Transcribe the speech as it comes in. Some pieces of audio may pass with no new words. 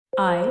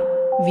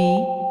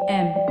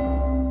IVM.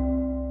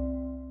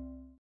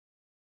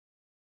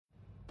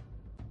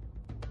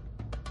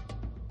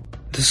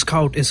 The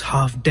scout is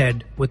half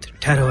dead with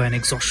terror and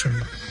exhaustion.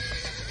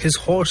 His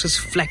horse is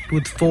flecked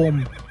with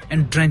foam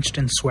and drenched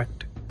in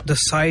sweat. The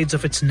sides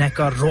of its neck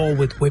are raw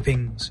with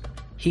whippings.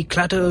 He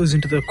clatters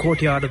into the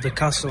courtyard of the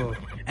castle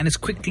and is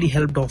quickly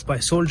helped off by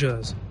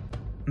soldiers.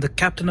 The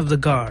captain of the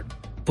guard,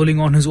 pulling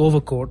on his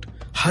overcoat,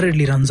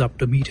 hurriedly runs up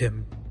to meet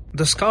him.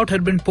 The scout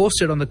had been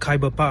posted on the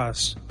Khyber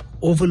Pass,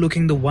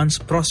 overlooking the once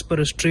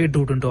prosperous trade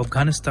route into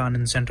Afghanistan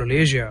and Central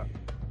Asia.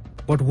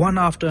 But one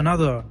after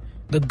another,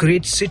 the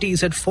great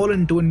cities had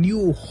fallen to a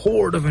new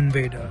horde of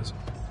invaders.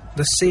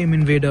 The same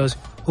invaders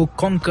who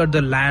conquered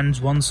the lands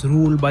once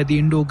ruled by the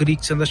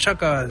Indo-Greeks and the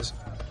Shakas,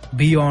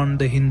 beyond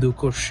the Hindu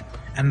Kush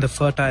and the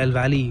fertile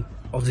valley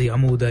of the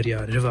Amu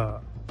Darya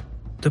river.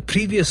 The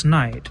previous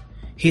night,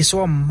 he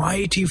saw a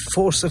mighty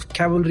force of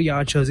cavalry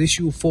archers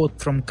issue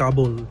forth from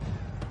Kabul.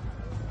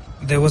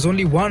 There was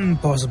only one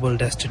possible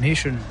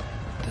destination,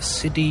 the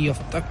city of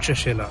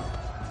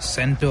Takshashila,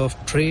 center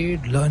of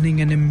trade, learning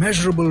and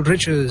immeasurable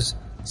riches,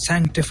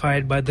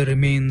 sanctified by the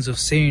remains of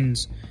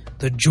saints,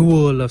 the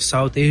jewel of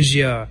South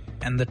Asia,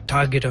 and the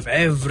target of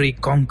every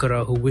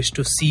conqueror who wished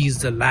to seize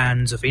the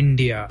lands of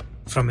India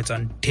from its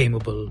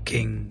untamable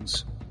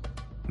kings.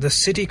 The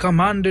city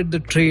commanded the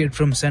trade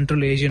from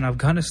Central Asia and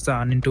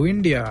Afghanistan into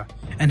India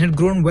and had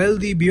grown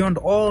wealthy beyond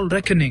all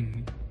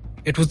reckoning.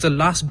 It was the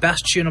last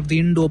bastion of the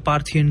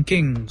Indo-Parthian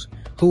kings,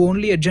 who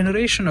only a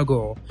generation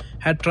ago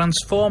had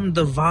transformed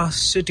the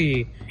vast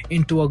city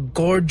into a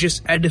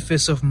gorgeous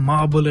edifice of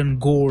marble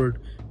and gold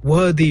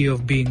worthy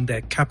of being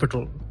their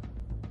capital.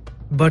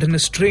 But in a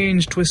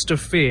strange twist of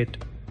fate,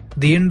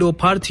 the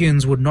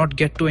Indo-Parthians would not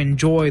get to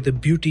enjoy the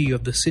beauty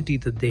of the city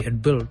that they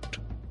had built.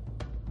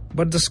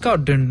 But the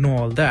scout didn't know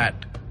all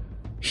that.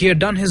 He had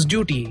done his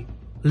duty,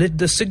 lit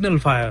the signal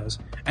fires,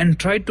 and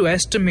tried to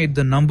estimate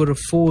the number of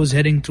foes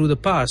heading through the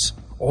pass,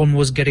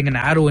 almost getting an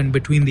arrow in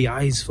between the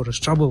eyes for his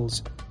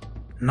troubles.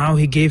 Now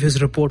he gave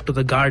his report to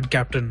the guard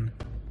captain.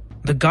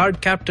 The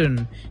guard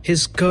captain,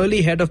 his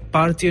curly head of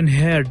Parthian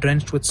hair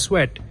drenched with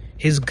sweat,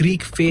 his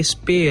Greek face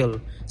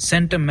pale,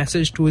 sent a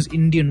message to his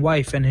Indian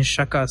wife and his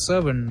Shaka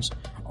servants,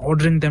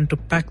 ordering them to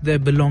pack their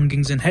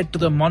belongings and head to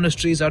the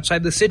monasteries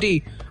outside the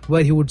city,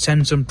 where he would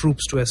send some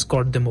troops to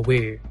escort them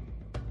away.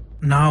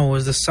 Now,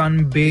 as the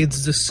sun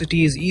bathes the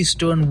city's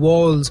eastern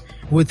walls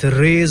with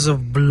rays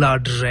of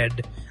blood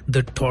red,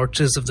 the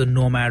torches of the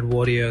nomad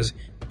warriors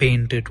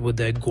paint it with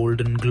their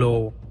golden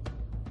glow.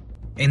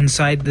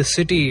 Inside the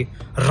city,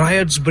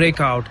 riots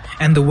break out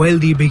and the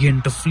wealthy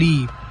begin to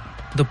flee.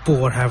 The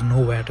poor have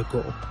nowhere to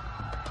go.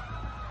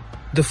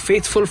 The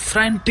faithful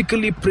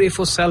frantically pray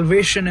for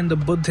salvation in the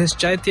Buddhist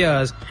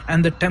chaityas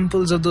and the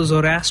temples of the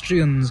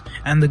Zoroastrians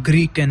and the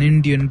Greek and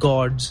Indian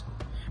gods.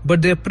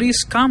 But their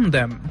priests calm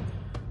them.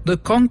 The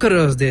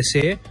conquerors, they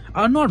say,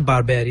 are not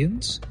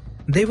barbarians.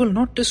 They will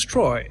not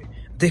destroy.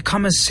 They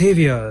come as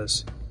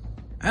saviors.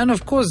 And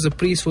of course the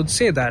priests would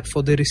say that,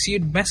 for they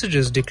received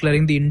messages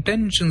declaring the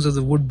intentions of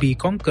the would-be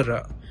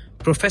conqueror,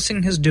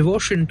 professing his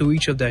devotion to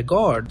each of their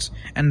gods,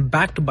 and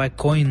backed by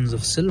coins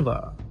of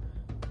silver.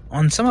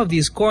 On some of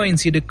these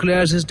coins he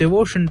declares his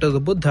devotion to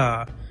the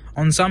Buddha,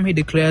 on some he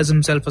declares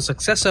himself a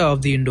successor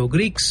of the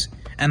Indo-Greeks,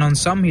 and on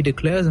some he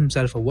declares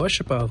himself a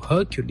worshipper of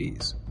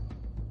Hercules.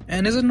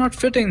 And is it not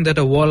fitting that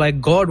a warlike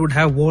god would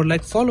have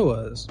warlike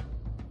followers?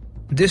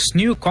 This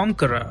new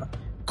conqueror,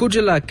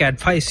 Kujala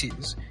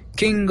Cadphises,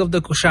 king of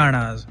the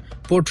Kushanas,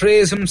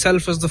 portrays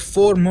himself as the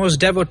foremost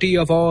devotee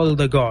of all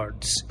the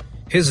gods.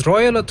 His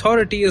royal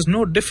authority is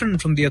no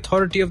different from the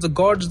authority of the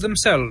gods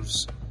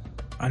themselves.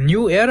 A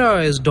new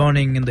era is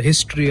dawning in the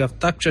history of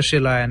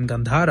Takshashila and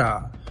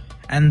Gandhara,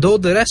 and though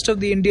the rest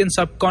of the Indian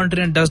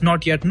subcontinent does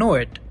not yet know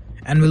it,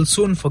 and will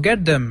soon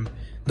forget them,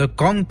 the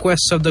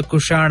conquests of the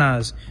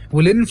Kushanas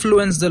will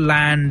influence the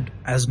land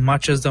as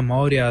much as the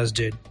Mauryas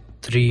did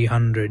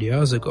 300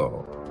 years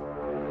ago.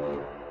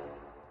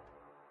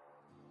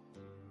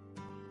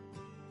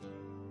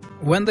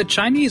 When the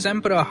Chinese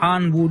Emperor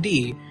Han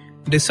Wudi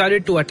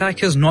decided to attack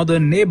his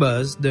northern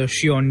neighbors, the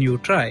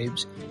Xiongnu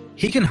tribes,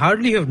 he can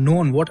hardly have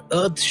known what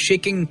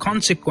earth-shaking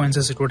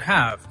consequences it would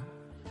have.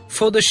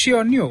 For the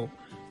Xiongnu,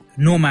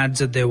 nomads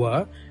that they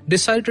were,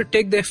 decided to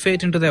take their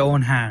fate into their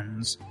own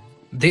hands.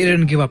 They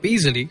didn't give up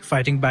easily,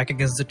 fighting back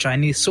against the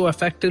Chinese so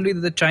effectively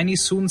that the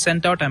Chinese soon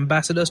sent out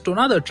ambassadors to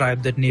another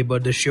tribe that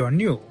neighbored the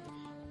Xiongnu.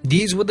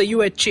 These were the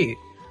Yuezhi,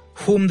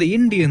 whom the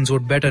Indians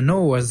would better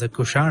know as the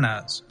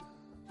Kushanas.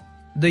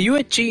 The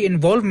Yuezhi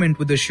involvement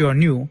with the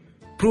Xiongnu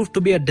proved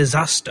to be a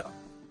disaster.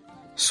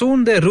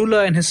 Soon their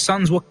ruler and his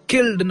sons were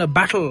killed in a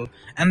battle,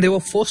 and they were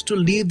forced to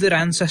leave their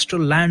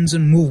ancestral lands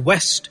and move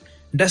west,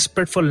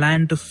 desperate for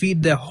land to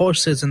feed their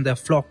horses and their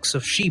flocks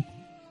of sheep.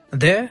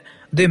 There,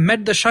 they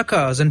met the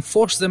Shakas and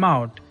forced them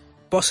out,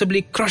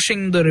 possibly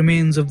crushing the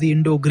remains of the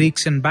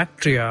Indo-Greeks in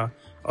Bactria,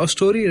 a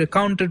story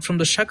recounted from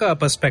the Shaka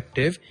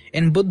perspective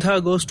in Buddha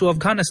Goes to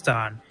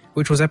Afghanistan,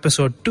 which was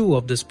episode 2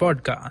 of this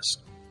podcast.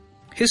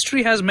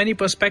 History has many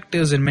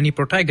perspectives and many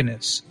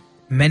protagonists,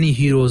 many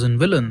heroes and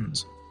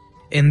villains.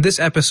 In this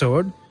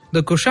episode,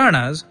 the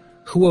Kushanas,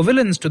 who were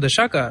villains to the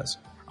Shakas,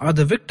 are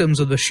the victims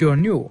of the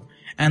Xiongnu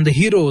and the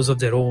heroes of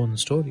their own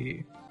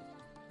story.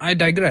 I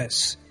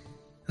digress.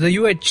 The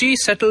Yuezhi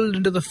settled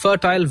into the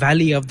fertile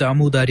valley of the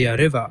Amudarya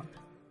River.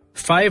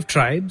 5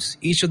 tribes,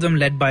 each of them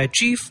led by a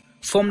chief,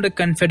 formed a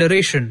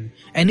confederation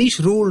and each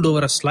ruled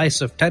over a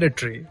slice of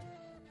territory.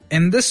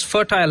 In this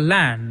fertile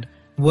land,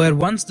 where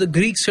once the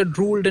Greeks had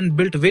ruled and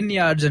built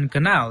vineyards and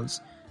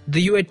canals,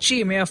 the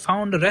Yuezhi may have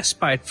found a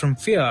respite from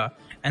fear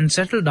and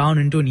settled down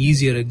into an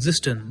easier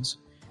existence.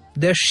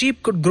 Their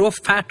sheep could grow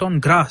fat on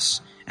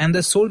grass, and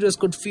their soldiers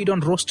could feed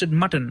on roasted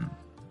mutton.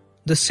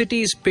 The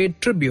cities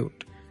paid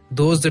tribute.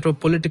 Those that were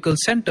political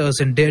centers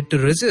and dared to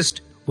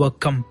resist were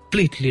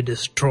completely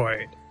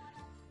destroyed.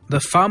 The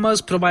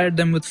farmers provided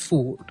them with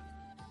food.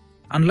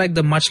 Unlike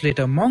the much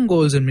later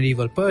Mongols in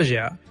medieval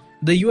Persia,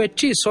 the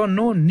Yuezhi saw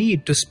no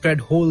need to spread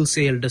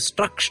wholesale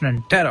destruction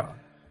and terror.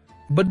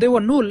 But they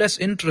were no less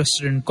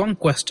interested in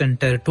conquest and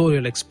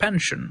territorial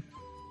expansion.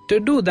 To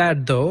do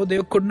that, though,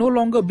 they could no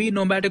longer be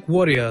nomadic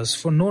warriors,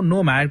 for no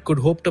nomad could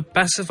hope to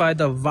pacify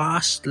the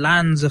vast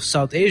lands of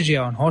South Asia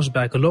on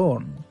horseback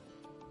alone.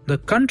 The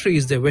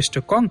countries they wished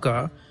to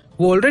conquer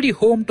were already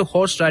home to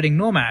horse-riding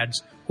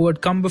nomads who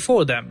had come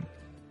before them,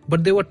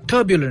 but they were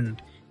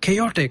turbulent,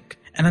 chaotic,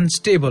 and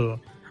unstable,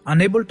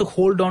 unable to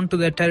hold on to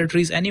their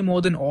territories any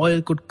more than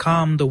oil could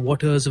calm the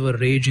waters of a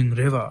raging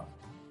river.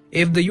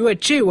 If the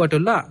Yuezhi were to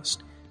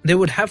last, they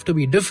would have to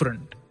be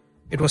different.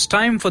 It was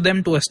time for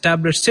them to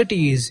establish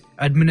cities,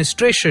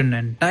 administration,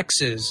 and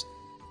taxes.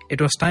 It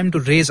was time to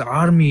raise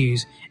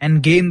armies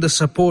and gain the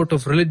support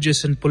of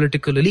religious and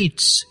political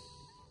elites.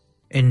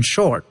 In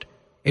short,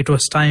 it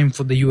was time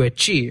for the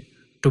Yuezhi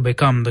to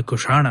become the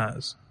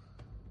Kushanas.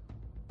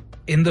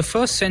 In the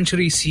 1st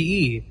century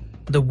CE,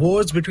 the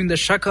wars between the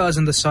Shakas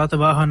and the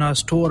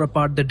Satavahanas tore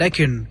apart the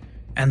Deccan,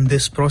 and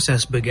this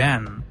process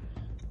began.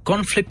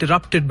 Conflict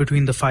erupted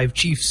between the 5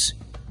 chiefs.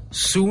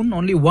 Soon,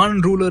 only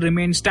one ruler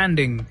remained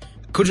standing,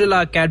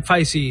 Kujala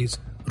Cadphises,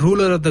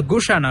 ruler of the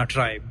Kushana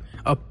tribe,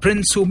 a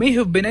prince who may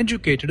have been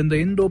educated in the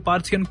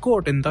Indo-Parthian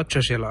court in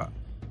Takshashila.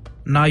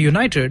 Now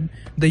united,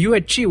 the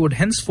Yuezhi would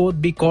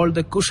henceforth be called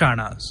the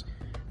Kushanas.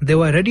 They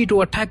were ready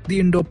to attack the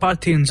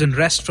Indo-Parthians and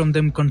wrest from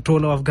them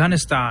control of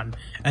Afghanistan,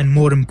 and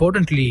more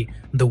importantly,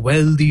 the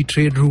wealthy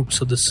trade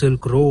routes of the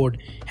Silk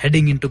Road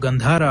heading into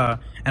Gandhara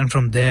and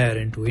from there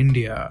into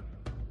India.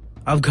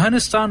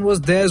 Afghanistan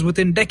was theirs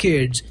within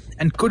decades,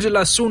 and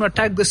Kujala soon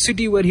attacked the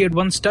city where he had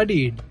once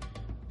studied.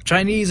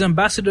 Chinese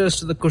ambassadors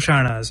to the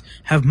Kushanas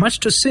have much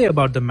to say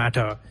about the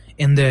matter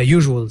in their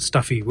usual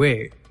stuffy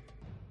way.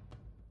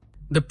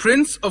 The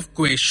prince of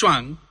Kue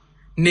Shuang,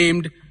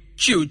 named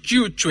Chiu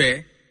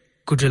Chue,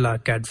 Kujala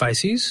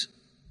Cadphises,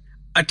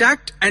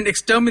 attacked and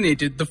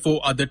exterminated the 4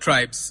 other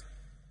tribes.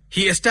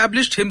 He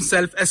established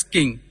himself as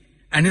king,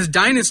 and his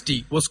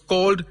dynasty was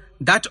called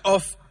that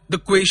of the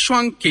Kue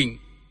Shuang king.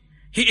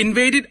 He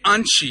invaded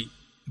Anshi,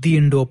 the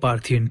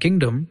Indo-Parthian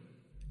kingdom,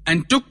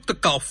 and took the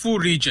Kaufu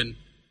region,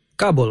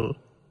 Kabul.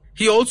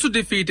 He also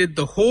defeated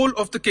the whole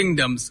of the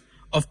kingdoms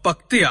of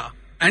Paktia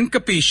and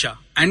Kapisha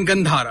and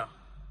Gandhara.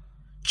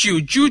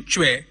 Chiu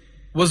Chue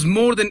was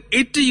more than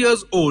 80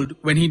 years old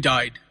when he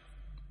died.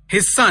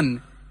 His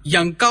son,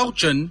 Yang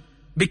Kaochan,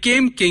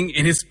 became king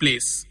in his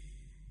place.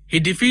 He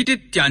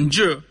defeated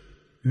Tianzhi,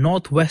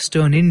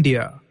 northwestern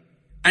India,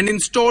 and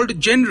installed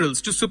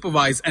generals to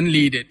supervise and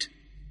lead it.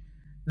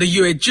 The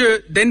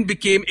Yuezhi then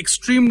became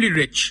extremely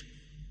rich.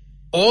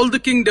 All the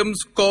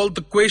kingdoms called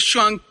the Kue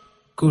Shuang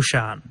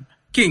Kushan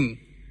king,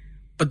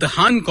 but the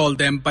Han called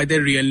them by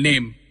their real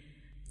name,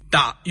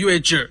 Da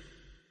Yuezhi.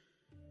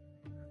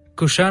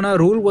 Kushana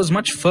rule was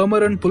much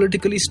firmer and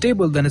politically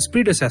stable than its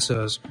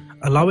predecessors,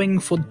 allowing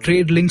for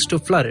trade links to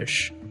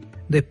flourish.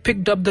 They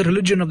picked up the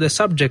religion of their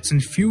subjects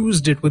and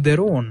fused it with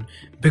their own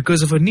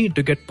because of a need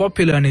to get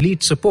popular and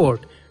elite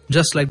support,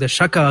 just like the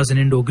Shakas and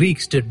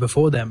Indo-Greeks did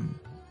before them.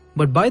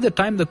 But by the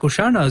time the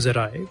Kushanas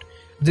arrived,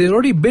 there had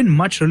already been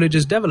much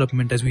religious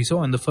development, as we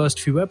saw in the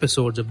first few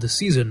episodes of this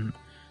season.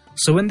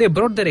 So when they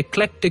brought their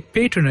eclectic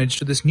patronage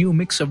to this new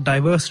mix of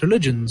diverse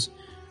religions,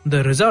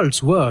 the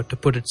results were, to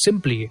put it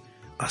simply,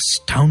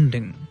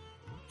 astounding.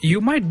 You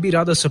might be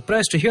rather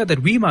surprised to hear that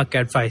Vima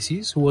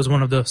Cadphises, who was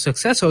one of the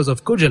successors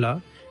of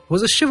Kujala,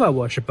 was a Shiva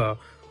worshipper,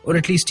 or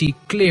at least he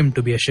claimed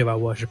to be a Shiva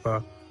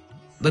worshipper.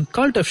 The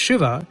cult of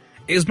Shiva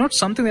is not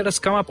something that has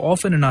come up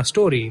often in our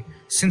story,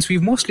 since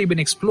we've mostly been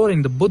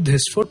exploring the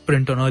Buddhist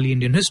footprint on early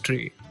Indian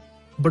history.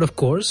 But of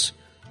course,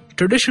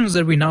 traditions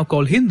that we now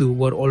call Hindu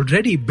were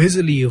already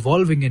busily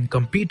evolving and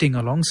competing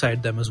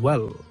alongside them as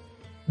well.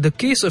 The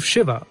case of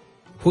Shiva,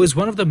 who is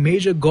one of the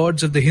major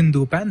gods of the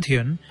Hindu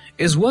pantheon,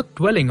 is worth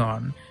dwelling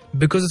on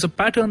because it's a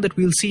pattern that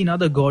we'll see in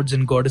other gods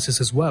and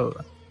goddesses as well.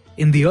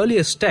 In the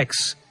earliest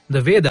texts, the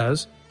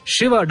Vedas,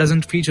 Shiva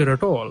doesn't feature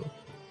at all.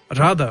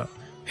 Rather,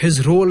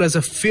 his role as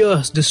a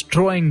fierce,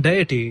 destroying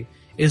deity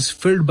is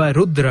filled by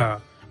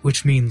Rudra,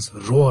 which means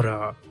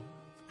roarer.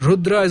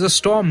 Rudra is a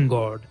storm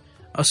god,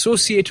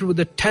 associated with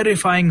the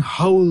terrifying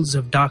howls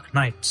of dark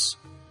nights.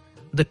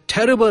 The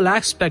terrible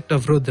aspect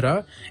of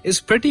Rudra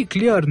is pretty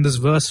clear in this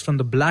verse from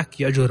the Black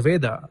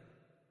Yajurveda.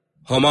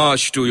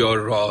 Homage to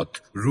your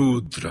wrath,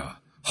 Rudra,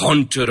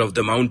 haunter of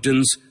the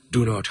mountains,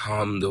 do not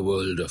harm the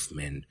world of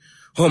men.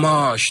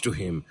 Homage to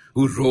him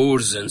who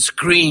roars and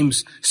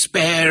screams,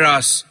 spare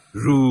us,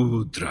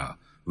 Rudra,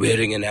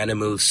 wearing an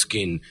animal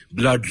skin,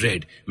 blood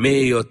red,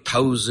 may your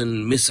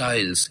 1,000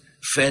 missiles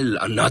fell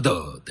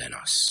another than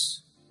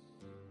us.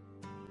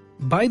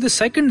 By the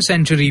 2nd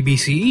century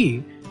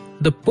BCE,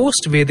 the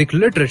post-Vedic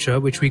literature,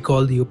 which we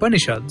call the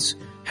Upanishads,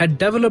 had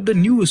developed a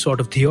new sort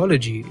of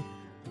theology.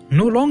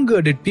 No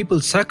longer did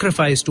people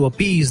sacrifice to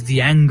appease the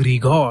angry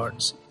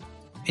gods.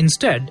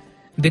 Instead,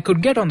 they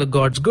could get on the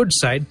gods' good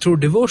side through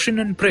devotion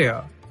and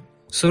prayer.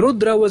 So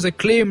Rudra was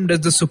acclaimed as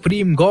the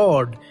supreme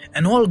god,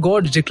 and all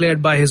gods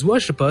declared by his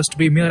worshippers to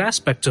be mere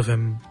aspects of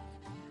him.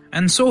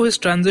 And so his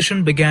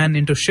transition began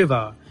into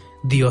Shiva,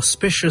 the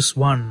auspicious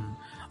one,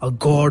 a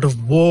god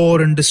of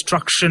war and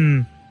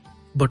destruction,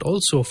 but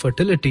also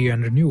fertility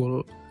and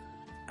renewal.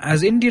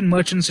 As Indian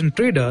merchants and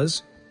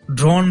traders,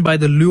 drawn by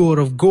the lure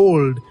of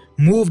gold,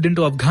 moved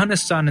into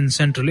Afghanistan and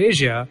Central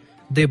Asia,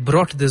 they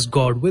brought this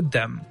god with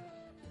them.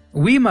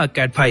 Vima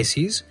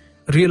Cadphises,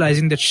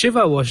 realizing that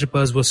Shiva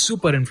worshippers were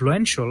super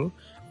influential,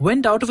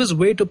 went out of his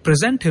way to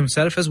present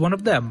himself as one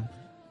of them.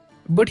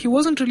 But he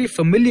wasn't really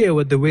familiar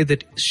with the way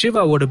that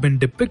Shiva would have been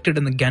depicted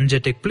in the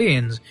Gangetic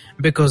Plains,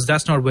 because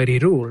that's not where he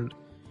ruled.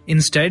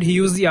 Instead, he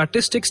used the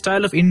artistic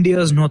style of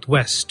India's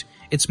northwest,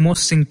 its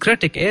most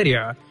syncretic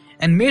area,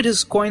 and made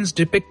his coins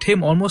depict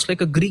him almost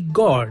like a Greek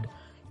god,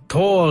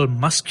 tall,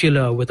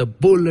 muscular, with a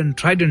bull and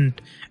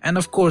trident, and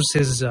of course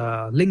his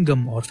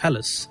lingam or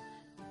phallus.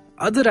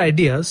 Other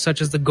ideas, such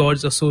as the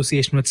god's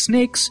association with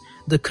snakes,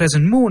 the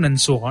crescent moon,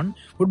 and so on,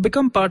 would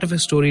become part of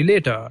his story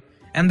later,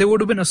 and they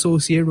would have been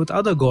associated with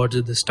other gods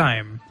at this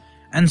time,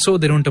 and so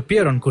they don't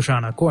appear on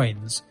Kushana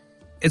coins.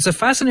 It's a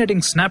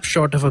fascinating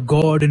snapshot of a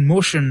god in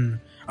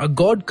motion, a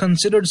god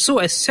considered so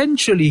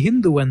essentially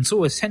Hindu and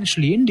so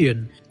essentially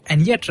Indian,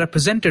 and yet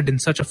represented in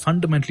such a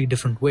fundamentally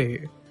different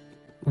way.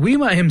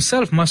 Vima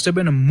himself must have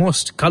been a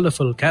most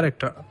colourful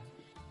character.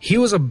 He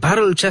was a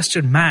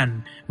barrel-chested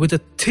man with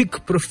a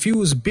thick,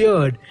 profuse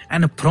beard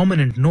and a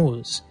prominent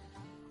nose.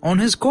 On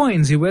his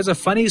coins he wears a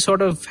funny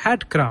sort of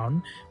hat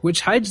crown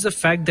which hides the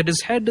fact that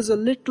his head is a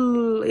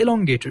little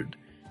elongated.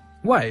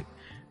 Why?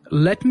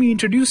 Let me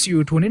introduce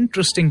you to an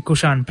interesting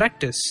Kushan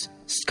practice,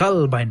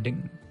 skull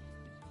binding.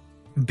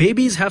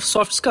 Babies have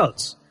soft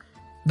skulls.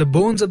 The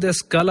bones of their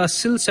skull are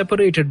still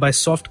separated by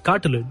soft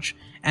cartilage,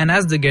 and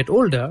as they get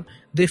older,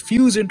 they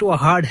fuse into a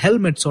hard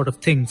helmet sort of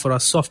thing for our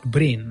soft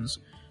brains.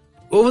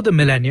 Over the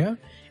millennia,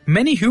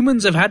 many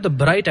humans have had the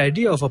bright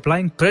idea of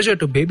applying pressure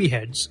to baby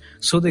heads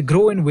so they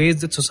grow in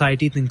ways that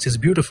society thinks is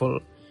beautiful.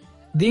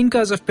 The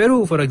Incas of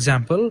Peru, for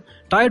example,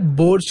 tied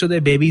boards to their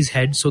babies'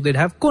 heads so they'd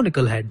have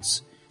conical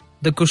heads.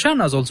 The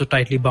Kushanas also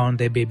tightly bound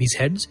their babies'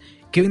 heads,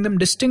 giving them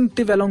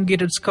distinctive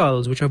elongated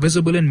skulls which are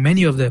visible in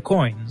many of their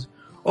coins.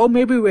 Or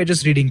maybe we're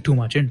just reading too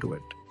much into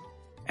it.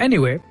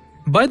 Anyway,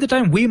 by the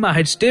time Vima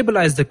had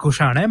stabilized the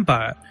Kushan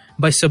Empire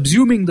by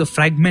subsuming the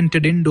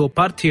fragmented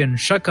Indo-Parthian,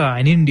 Shaka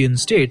and Indian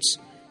states,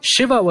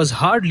 Shiva was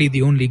hardly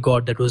the only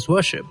god that was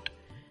worshipped.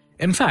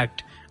 In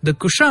fact, the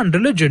Kushan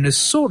religion is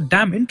so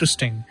damn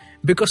interesting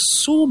because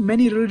so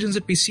many religions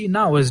that we see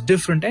now as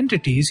different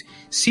entities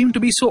seem to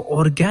be so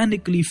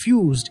organically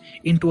fused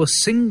into a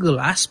single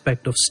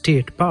aspect of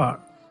state power.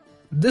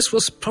 This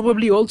was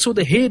probably also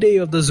the heyday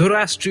of the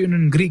Zoroastrian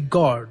and Greek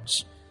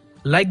gods.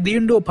 Like the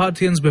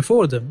Indo-Parthians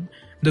before them,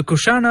 the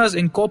Kushanas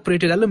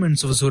incorporated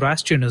elements of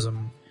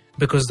Zoroastrianism,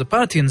 because the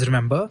Parthians,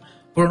 remember,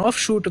 were an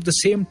offshoot of the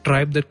same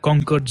tribe that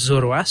conquered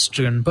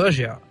Zoroastrian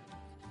Persia.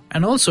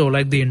 And also,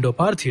 like the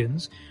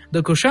Indo-Parthians,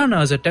 the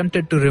Kushanas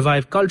attempted to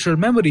revive cultural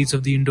memories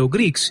of the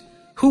Indo-Greeks,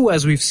 who,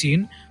 as we've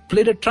seen,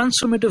 played a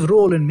transformative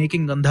role in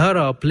making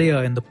Gandhara a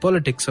player in the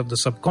politics of the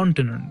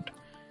subcontinent.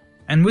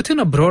 And within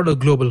a broader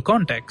global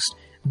context,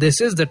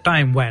 this is the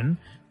time when,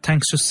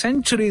 thanks to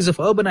centuries of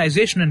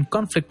urbanization and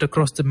conflict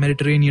across the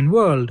Mediterranean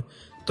world,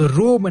 the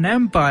Roman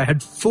Empire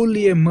had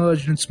fully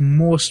emerged in its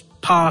most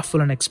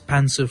powerful and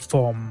expansive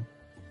form.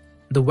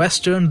 The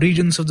western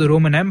regions of the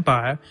Roman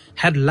Empire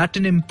had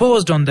Latin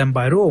imposed on them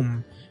by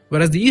Rome,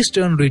 whereas the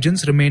eastern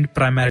regions remained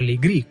primarily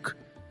Greek.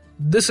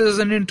 This is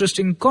an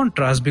interesting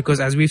contrast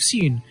because, as we've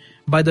seen,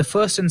 by the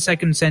 1st and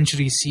 2nd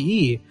century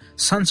CE,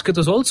 Sanskrit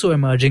was also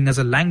emerging as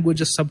a language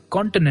of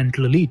subcontinental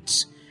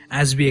elites,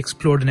 as we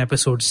explored in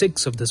episode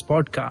 6 of this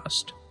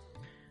podcast.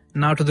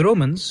 Now to the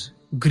Romans,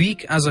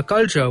 Greek as a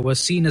culture was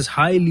seen as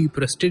highly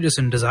prestigious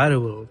and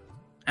desirable,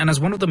 and as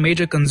one of the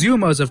major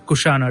consumers of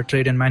Kushana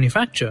trade and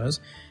manufactures,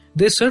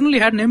 they certainly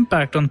had an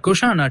impact on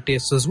Kushana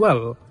tastes as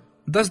well.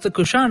 Thus the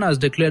Kushanas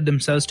declared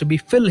themselves to be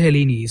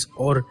Philhellenes,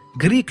 or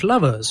Greek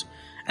lovers,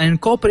 and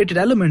incorporated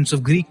elements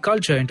of Greek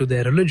culture into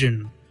their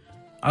religion.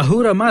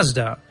 Ahura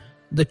Mazda,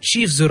 the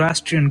chief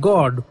Zoroastrian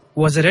god,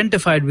 was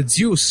identified with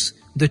Zeus,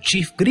 the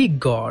chief Greek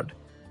god.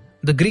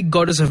 The Greek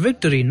goddess of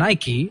victory,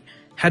 Nike,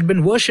 had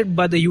been worshipped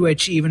by the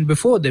Yuezhi even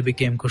before they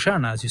became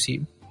Kushanas, you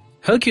see.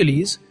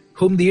 Hercules,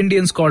 whom the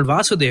Indians called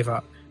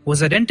Vasudeva,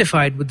 was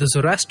identified with the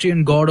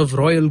Zoroastrian god of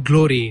royal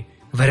glory,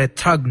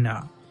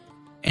 Verethragna.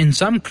 In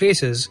some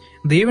cases,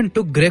 they even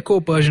took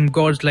Greco-Persian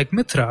gods like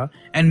Mithra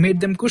and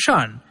made them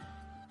Kushan.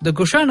 The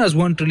Kushanas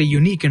weren't really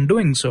unique in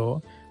doing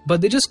so,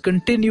 but they just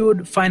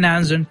continued,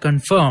 financed and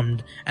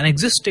confirmed an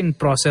existing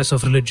process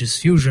of religious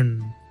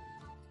fusion.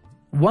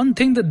 One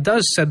thing that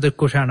does set the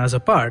Kushanas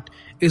apart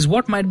is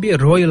what might be a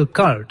royal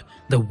cult,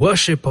 the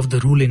worship of the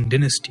ruling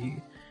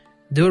dynasty.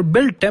 They would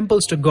build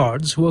temples to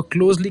gods who were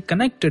closely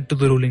connected to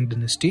the ruling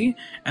dynasty,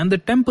 and the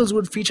temples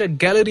would feature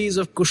galleries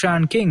of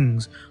Kushan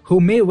kings who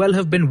may well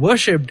have been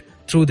worshipped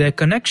through their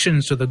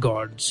connections to the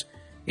gods.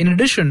 In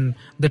addition,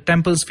 the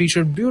temples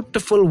featured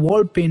beautiful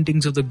wall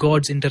paintings of the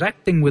gods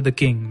interacting with the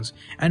kings,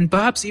 and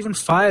perhaps even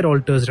fire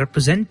altars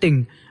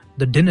representing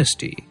the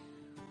dynasty.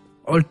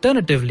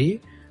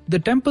 Alternatively, the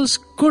temples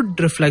could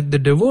reflect the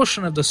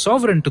devotion of the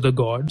sovereign to the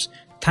gods,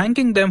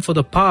 thanking them for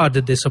the power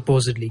that they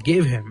supposedly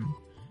gave him.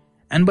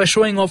 And by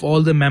showing off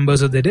all the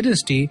members of the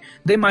dynasty,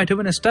 they might have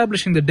been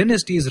establishing the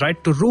dynasty's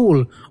right to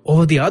rule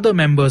over the other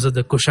members of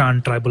the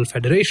Kushan tribal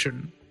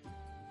federation.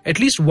 At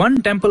least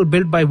one temple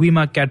built by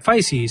Vima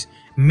Cadphises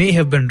may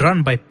have been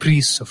run by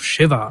priests of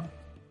Shiva.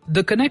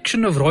 The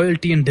connection of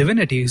royalty and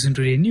divinity isn't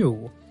really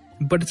new,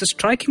 but it's a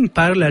striking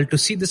parallel to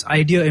see this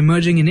idea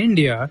emerging in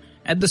India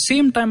at the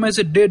same time as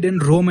it did in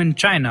Rome and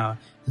China,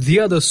 the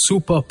other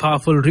super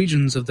powerful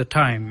regions of the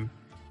time.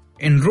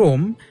 In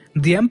Rome,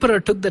 the emperor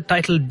took the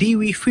title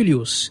Divi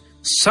Filius,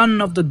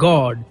 son of the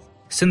god,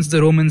 since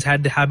the Romans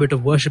had the habit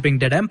of worshipping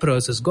dead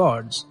emperors as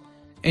gods.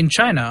 In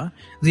China,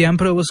 the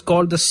emperor was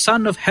called the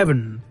son of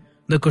heaven.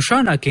 The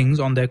Kushana kings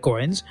on their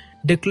coins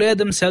declared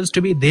themselves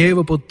to be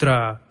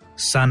Devaputra,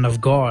 son of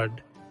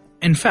god.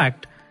 In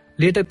fact,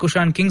 later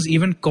Kushan kings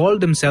even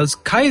called themselves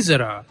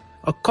Kaisara,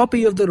 a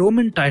copy of the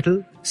Roman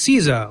title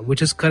Caesar,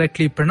 which is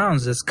correctly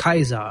pronounced as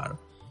Kaisar.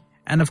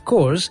 And of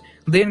course,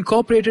 they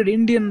incorporated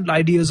Indian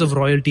ideas of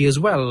royalty as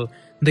well.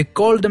 They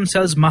called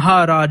themselves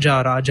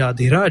Maharaja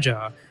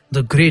Rajadhiraja,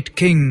 the great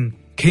king,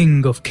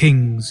 king of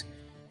kings.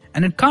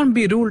 And it can't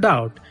be ruled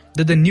out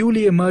that the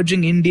newly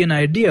emerging Indian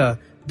idea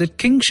that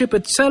kingship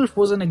itself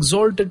was an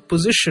exalted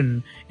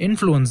position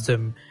influenced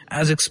them,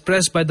 as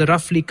expressed by the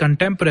roughly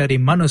contemporary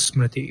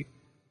Manusmriti.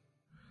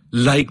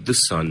 Like the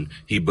sun,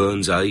 he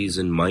burns eyes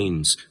and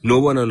minds. No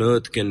one on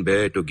earth can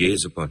bear to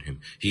gaze upon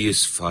him. He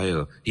is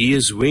fire, he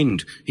is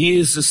wind, he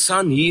is the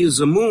sun, he is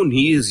the moon,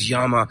 he is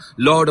Yama,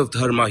 Lord of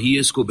Dharma, he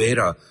is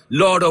Kubera,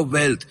 Lord of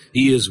wealth,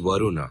 he is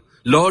Varuna,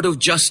 Lord of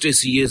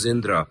justice, he is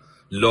Indra,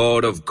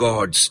 Lord of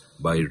gods,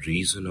 by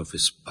reason of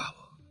his power.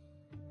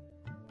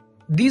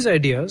 These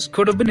ideas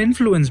could have been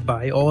influenced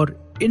by or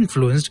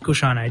influenced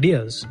Kushan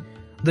ideas.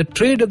 The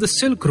trade of the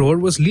Silk Road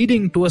was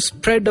leading to a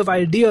spread of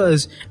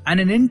ideas and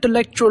an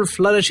intellectual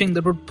flourishing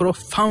that would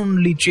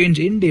profoundly change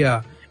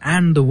India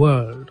and the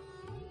world.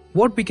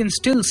 What we can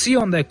still see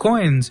on their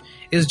coins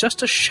is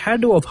just a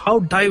shadow of how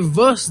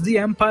diverse the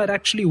empire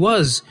actually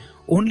was,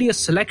 only a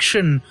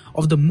selection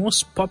of the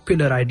most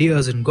popular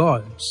ideas and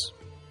gods.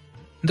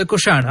 The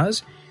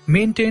Kushanas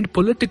maintained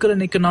political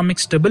and economic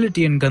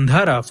stability in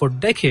Gandhara for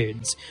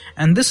decades,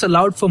 and this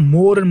allowed for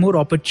more and more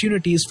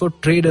opportunities for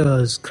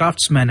traders,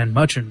 craftsmen and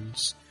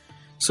merchants.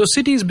 So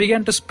cities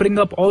began to spring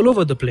up all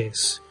over the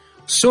place.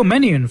 So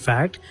many, in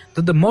fact,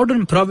 that the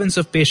modern province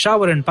of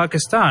Peshawar in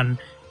Pakistan,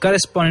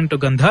 corresponding to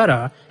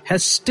Gandhara,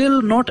 has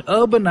still not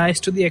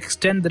urbanized to the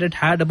extent that it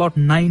had about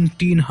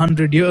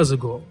 1900 years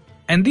ago.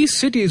 And these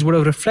cities would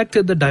have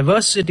reflected the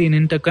diversity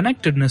and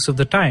interconnectedness of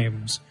the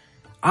times.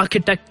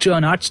 Architecture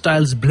and art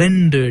styles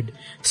blended.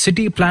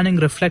 City planning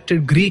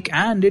reflected Greek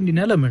and Indian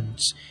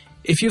elements.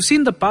 If you've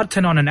seen the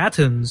Parthenon in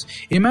Athens,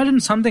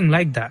 imagine something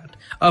like that.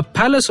 A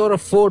palace or a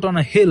fort on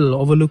a hill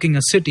overlooking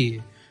a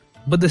city.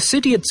 But the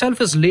city itself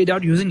is laid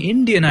out using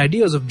Indian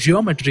ideas of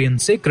geometry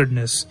and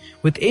sacredness,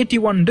 with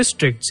 81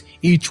 districts,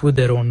 each with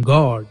their own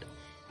god.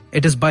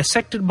 It is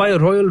bisected by a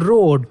royal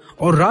road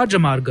or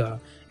Rajamarga,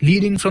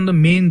 leading from the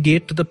main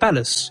gate to the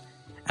palace.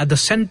 At the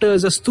center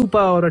is a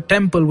stupa or a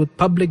temple with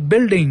public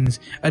buildings,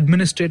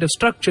 administrative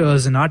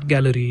structures and art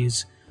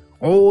galleries.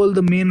 All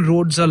the main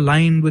roads are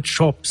lined with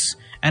shops,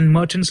 and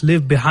merchants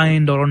live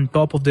behind or on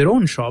top of their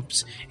own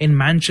shops in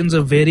mansions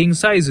of varying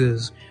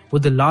sizes,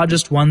 with the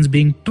largest ones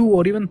being 2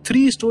 or even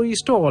 3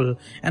 stories tall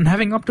and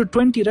having up to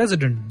 20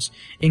 residents,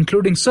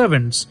 including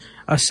servants,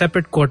 a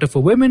separate quarter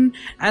for women,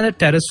 and a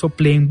terrace for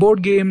playing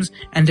board games,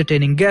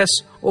 entertaining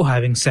guests, or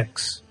having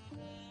sex.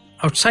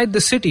 Outside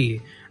the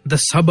city, the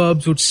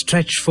suburbs would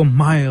stretch for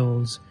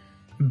miles.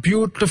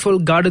 Beautiful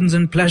gardens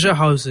and pleasure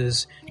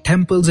houses,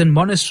 temples and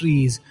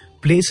monasteries,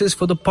 places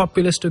for the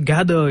populace to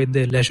gather in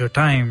their leisure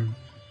time.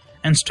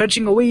 And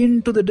stretching away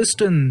into the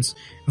distance,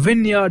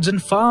 vineyards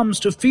and farms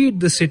to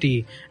feed the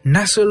city,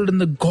 nestled in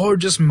the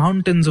gorgeous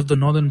mountains of the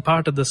northern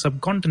part of the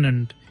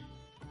subcontinent.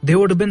 They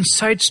would have been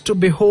sights to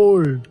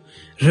behold,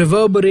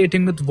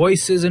 reverberating with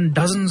voices in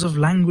dozens of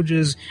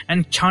languages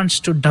and chants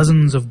to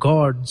dozens of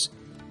gods.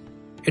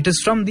 It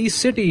is from these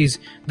cities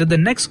that the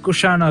next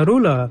Kushana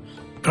ruler,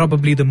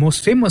 probably the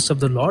most famous of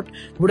the lot,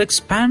 would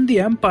expand the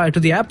empire to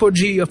the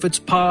apogee of its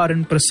power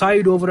and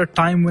preside over a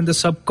time when the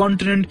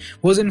subcontinent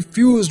was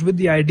infused with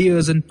the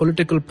ideas and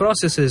political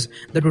processes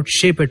that would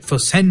shape it for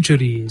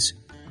centuries.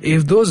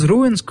 If those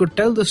ruins could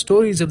tell the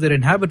stories of their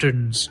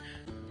inhabitants,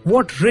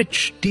 what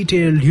rich,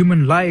 detailed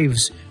human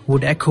lives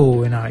would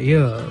echo in our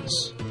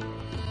ears?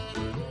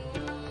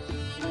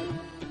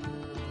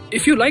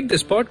 If you like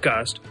this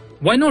podcast,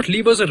 why not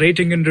leave us a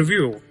rating and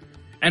review?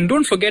 And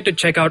don't forget to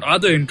check out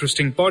other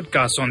interesting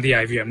podcasts on the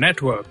IVM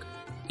network.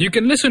 You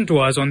can listen to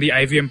us on the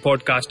IVM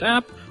Podcast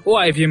app or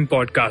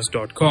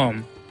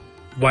ivmpodcast.com.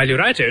 While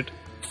you're at it,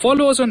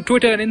 follow us on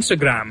Twitter and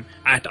Instagram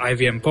at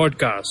IVM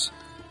Podcasts.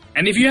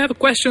 And if you have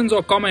questions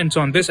or comments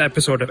on this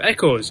episode of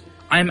Echoes,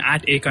 I'm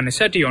at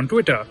Ekanisetti on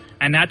Twitter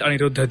and at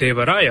Aniruddha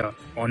Devaraya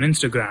on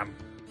Instagram.